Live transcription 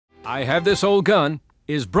I Have This Old Gun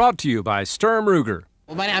is brought to you by Sturm Ruger.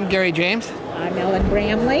 Well, I'm Garry James. I'm Ellen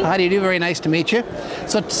Bramley. How do you do? Very nice to meet you.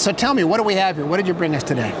 So tell me, what do we have here? What did you bring us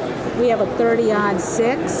today? We have a 30-06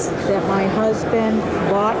 that my husband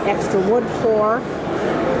bought extra wood for,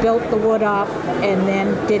 built the wood up, and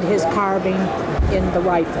then did his carving in the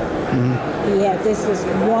rifle. This is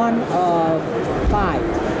one of 5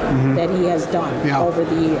 that he has done over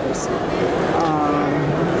the years.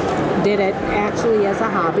 Did it actually as a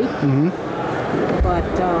hobby, but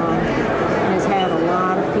has had a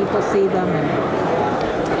lot of people see them.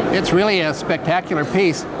 And it's really a spectacular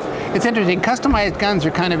piece. It's interesting. Customized guns are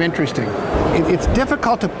kind of interesting. It's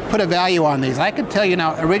difficult to put a value on these. I can tell you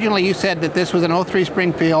now, originally you said that this was an 03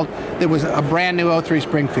 Springfield. That was a brand new 03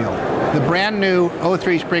 Springfield. The brand new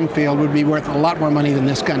 03 Springfield would be worth a lot more money than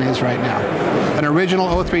this gun is right now. An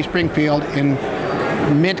original 03 Springfield in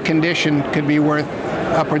mint condition could be worth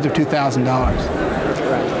upwards of $2,000.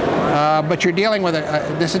 But you're dealing with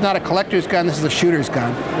this is not a collector's gun, this is a shooter's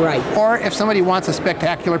gun. Right. Or if somebody wants a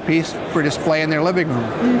spectacular piece for display in their living room,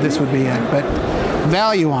 this would be it. But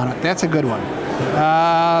value on it, that's a good one.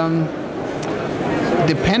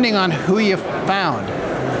 Depending on who you found,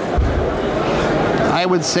 I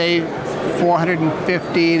would say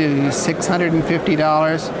 $450 to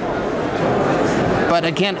 $650. But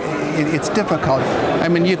again, it's difficult. I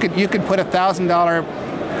mean, you could put a $1,000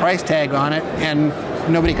 price tag on it and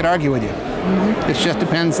nobody could argue with you. It just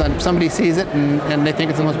depends on if somebody sees it and they think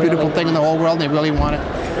it's the most beautiful thing in the whole world and they really want it,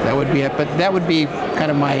 that would be it. But that would be kind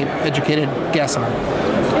of my educated guess on it.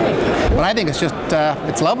 But I think it's just,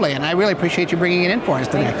 it's lovely, and I really appreciate you bringing it in for us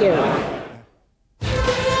today. Thank you.